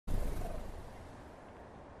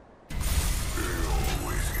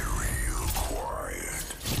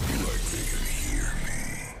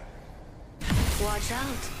Watch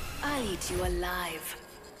out. I'll eat you alive.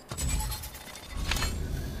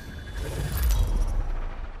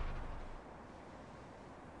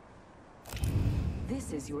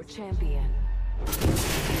 This is your champion.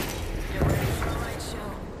 You're ready for a light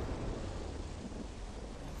show.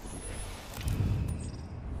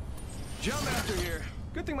 Jump after here.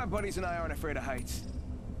 Good thing my buddies and I aren't afraid of heights.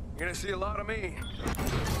 You're gonna see a lot of me. Just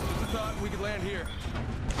a thought we could land here.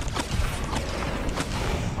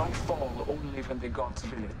 Don't fall only when the gods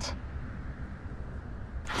will it.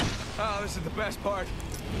 Oh, this is the best part.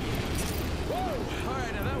 Whoa!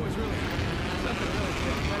 Alright, now that was really... Nothing really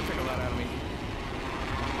did. That took a lot out of me.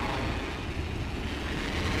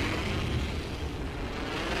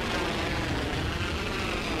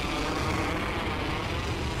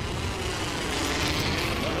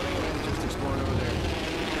 Just exploring over there.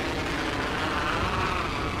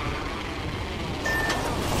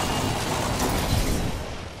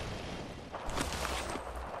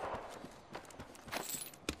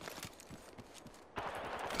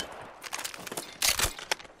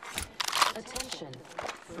 Attention.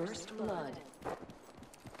 First blood.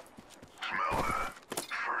 Smell that.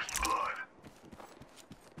 First blood.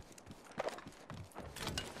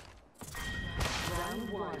 Round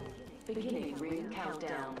 1. Beginning ring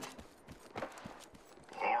countdown.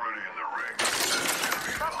 Already in the ring.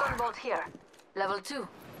 Shotgun bolt here. Level 2.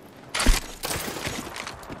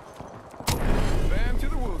 Bam to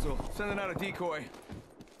the woozle. Sending out a decoy.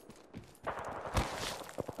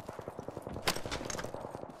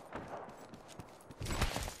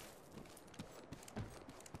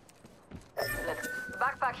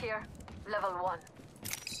 Backpack here. Level 1.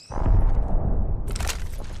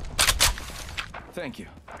 Thank you.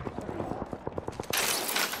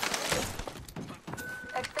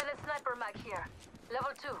 Extended sniper mag here.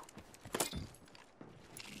 Level 2.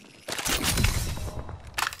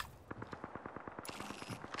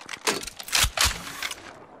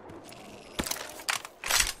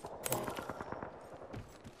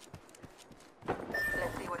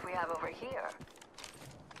 Let's see what we have over here.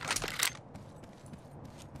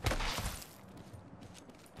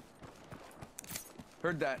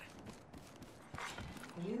 Heard that.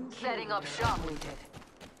 New Setting up kill shop. appointed.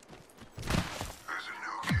 There's a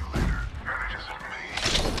new kill leader, and it isn't me.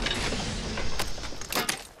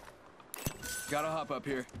 Gotta hop up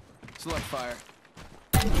here. Select fire.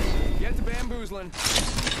 Get to bamboozling.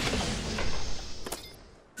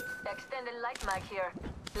 Extended light mag here.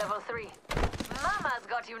 Level 3. Mama's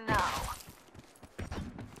got you now.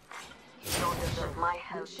 You don't deserve my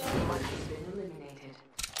help. The champion has been eliminated.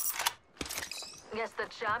 Guess the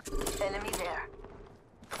champ. Enemy there.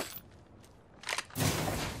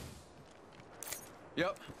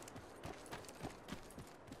 Yep.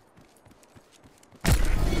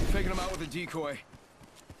 Taking him out with a decoy.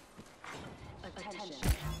 Attention.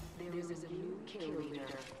 There is a new kill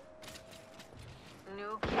leader.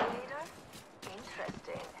 New kill leader?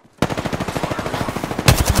 Interesting.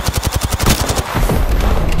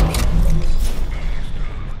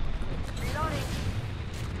 Reloading.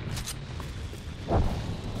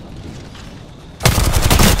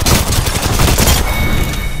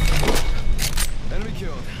 Enemy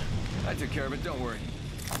killed. I took care of it, don't worry.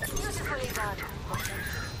 Beautifully done.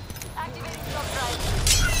 Activating stop drive.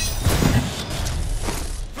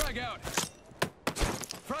 Frag out!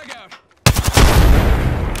 Frag out!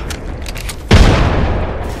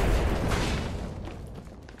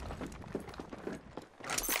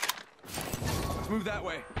 Let's move that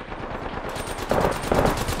way.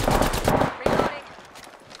 Reloading.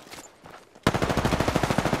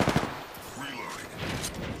 Reloading.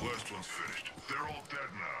 Last one's finished. They're all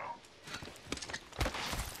dead now.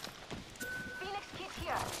 Phoenix kit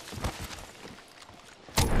here.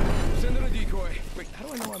 Send in a decoy. Wait, how do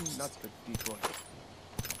I know I'm not the decoy?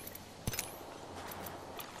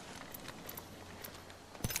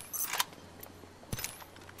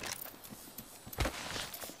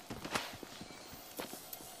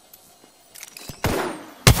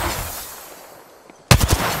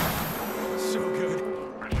 So good.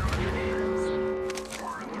 We're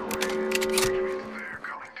in the ring. Which means they're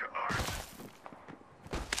coming to ours.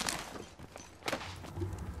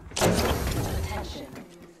 Attention.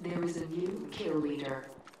 There is a new kill leader.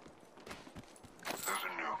 There's a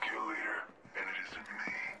new kill leader, and it isn't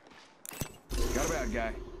me. Got a bad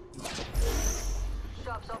guy.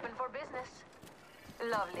 Shop's open for business.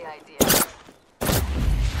 Lovely idea.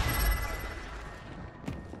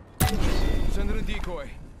 Send in a decoy.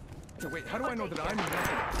 Okay, wait, how do I know that I'm not the...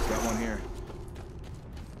 Got one here.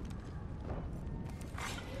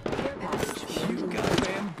 Care package. You got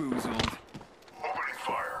bamboozled. Opening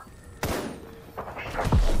fire.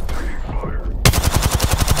 Taking fire.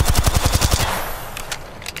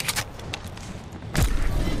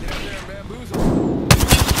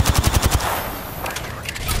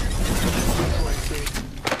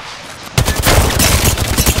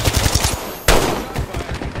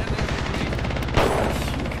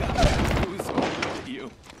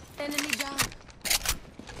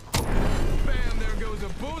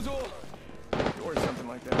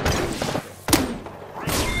 like that.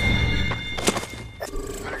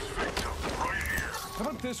 Next victim, right here. Come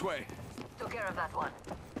up this way. Took care of that one.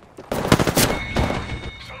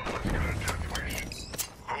 Someone's got a death wish.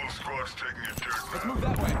 Whole squad's taking a dirt Let's bath. move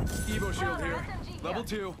that way. Evo shield Brother, here. SMG here. Level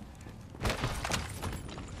 2.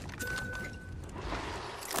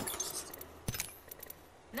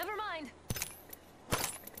 Never mind.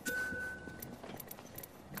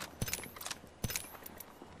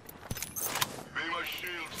 Be my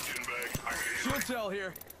shield, skinbag. I hear Shield cell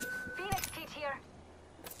here. Phoenix kit here.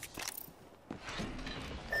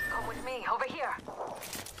 Come with me, over here.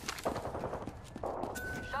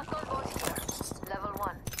 Shotgun bolt here. Level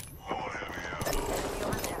 1. more heavy ammo. Enemy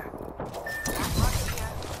over there. Last market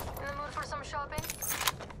here. In the mood for some shopping?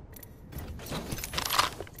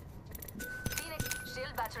 Phoenix,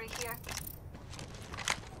 shield battery here.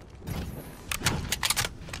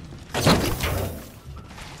 Be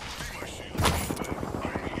my shield, skinbag.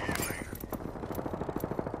 I'm healing.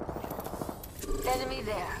 Enemy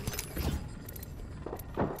there.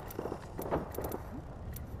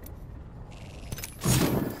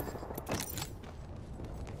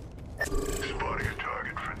 Spotting a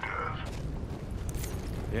target for death.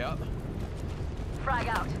 Yeah. Frag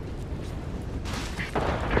out.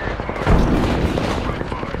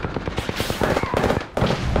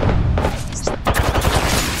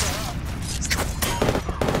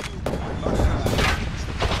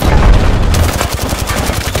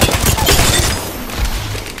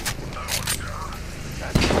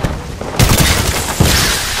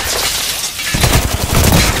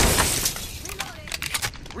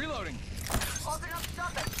 Reloading. Open up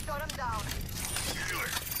shop and shut him down.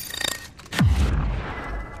 Healing.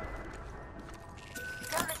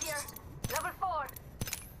 Helmet here. Level 4.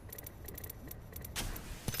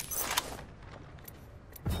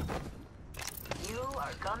 You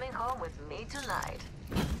are coming home with me tonight.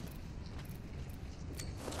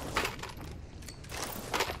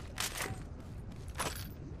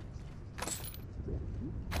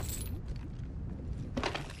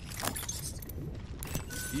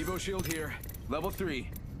 Evo shield here. Level 3.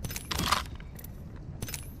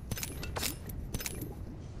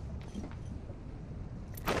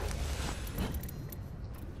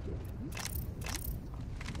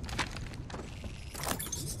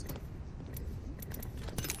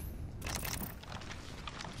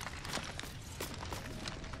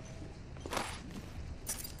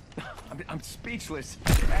 I'm speechless.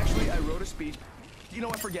 Actually, I wrote a speech. You know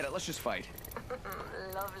what? Forget it. Let's just fight.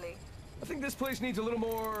 Lovely. I think this place needs a little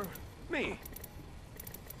more me.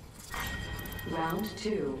 Round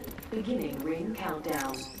 2. Beginning ring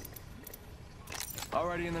countdown.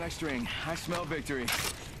 Already in the next ring. I smell victory.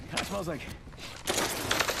 Kind of smells like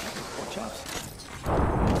pork chops.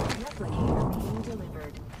 Replicator being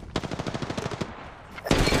delivered.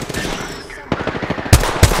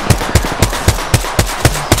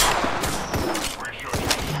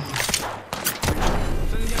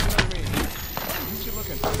 Sending out another me. Who's you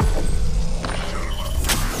looking?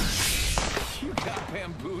 You got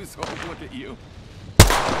bamboozled. Look at you.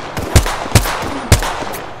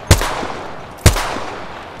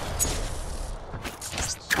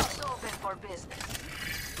 Shop's open for business.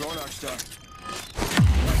 Throwing our stuff.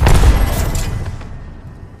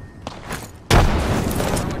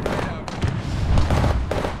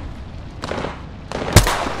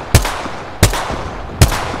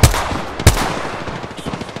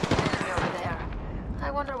 Enemy over there.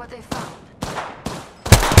 I wonder what they found.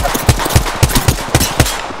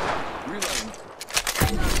 Reloading.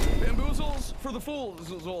 Bamboozles for the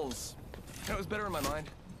fools. That was better in my mind.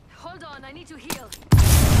 Hold on, I need to heal.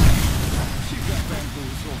 She got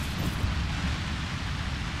bamboozled.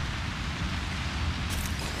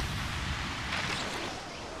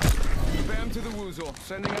 Bam to the woozle.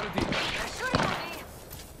 Sending out a deep. They're shooting at me.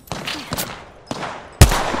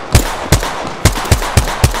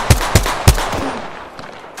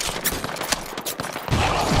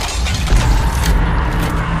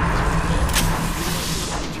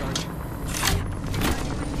 Charge.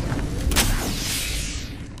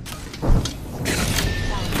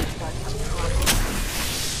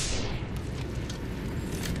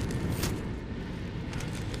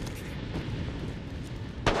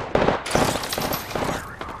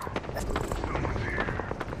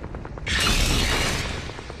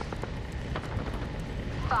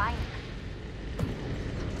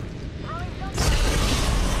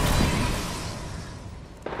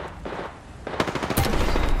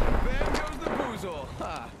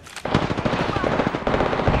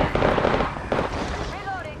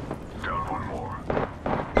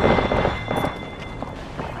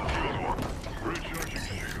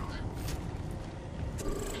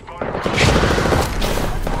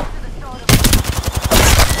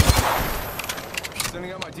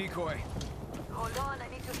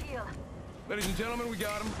 gentlemen, we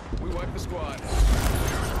got him. We wiped the squad.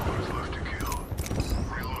 What is left to kill?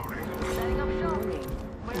 Reloading. Setting up shop. Warning.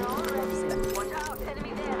 We're all ready. Watch out,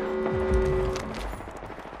 enemy there.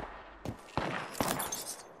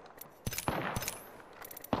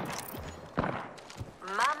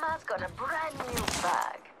 Mama's got a brand new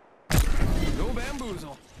bag. No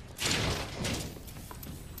bamboozle.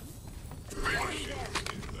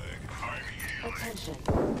 Attention.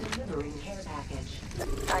 Delivering care package.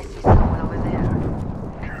 I see someone over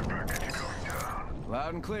there. Care package going down.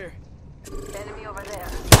 Loud and clear. Enemy over there.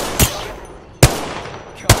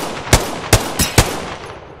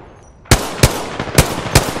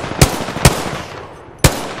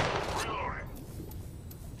 Reloading.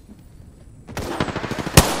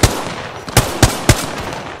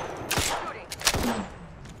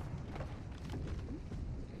 Shooting.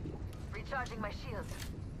 Recharging my shields.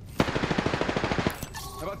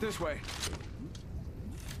 How about this way?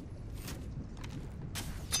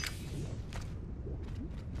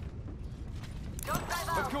 Don't dive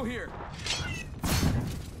Let's out. go here.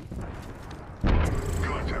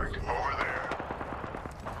 Contact over there.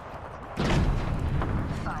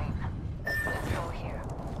 Fine. Let's go here.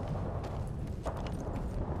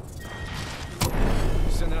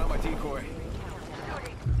 Sending out my decoy.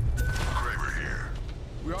 Shooting. Kraber here.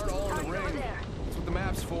 We aren't all in the Target over ring. there. That's what the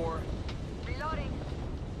map's for. Reloading.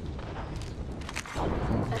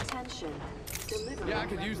 Attention. Delivering Yeah, I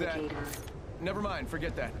could use that. replicator. Never mind,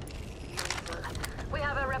 forget that. We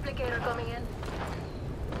have a replicator coming in.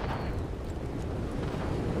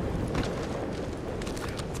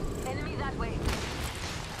 Enemy that way.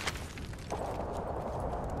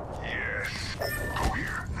 Yes. Go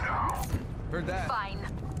here now. Heard that. Fine.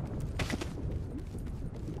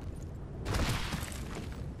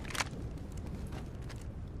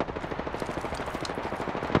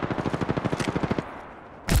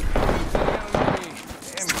 Sending out an enemy.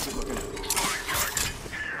 Damn, he's good looking.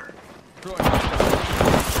 Throw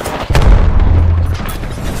it.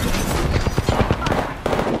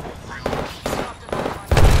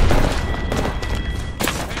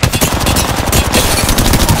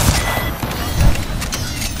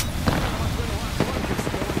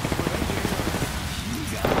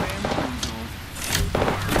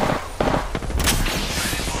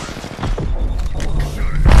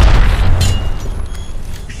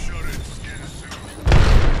 Shut it, skin suit.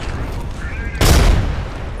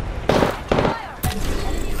 Fire!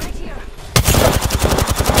 Enemy right here.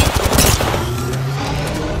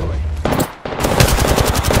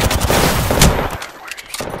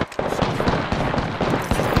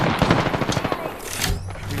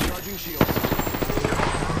 Recharging shields.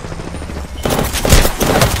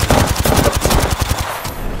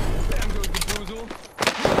 Damn goes the boozle.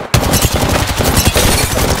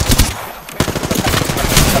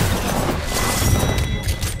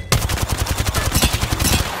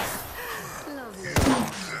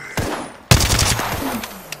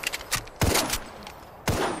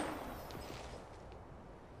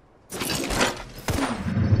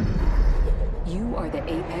 You are the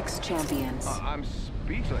Apex champions. I'm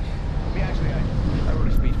speechless. I mean, actually, I wrote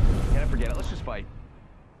a speech. Can I forget it? Let's just fight.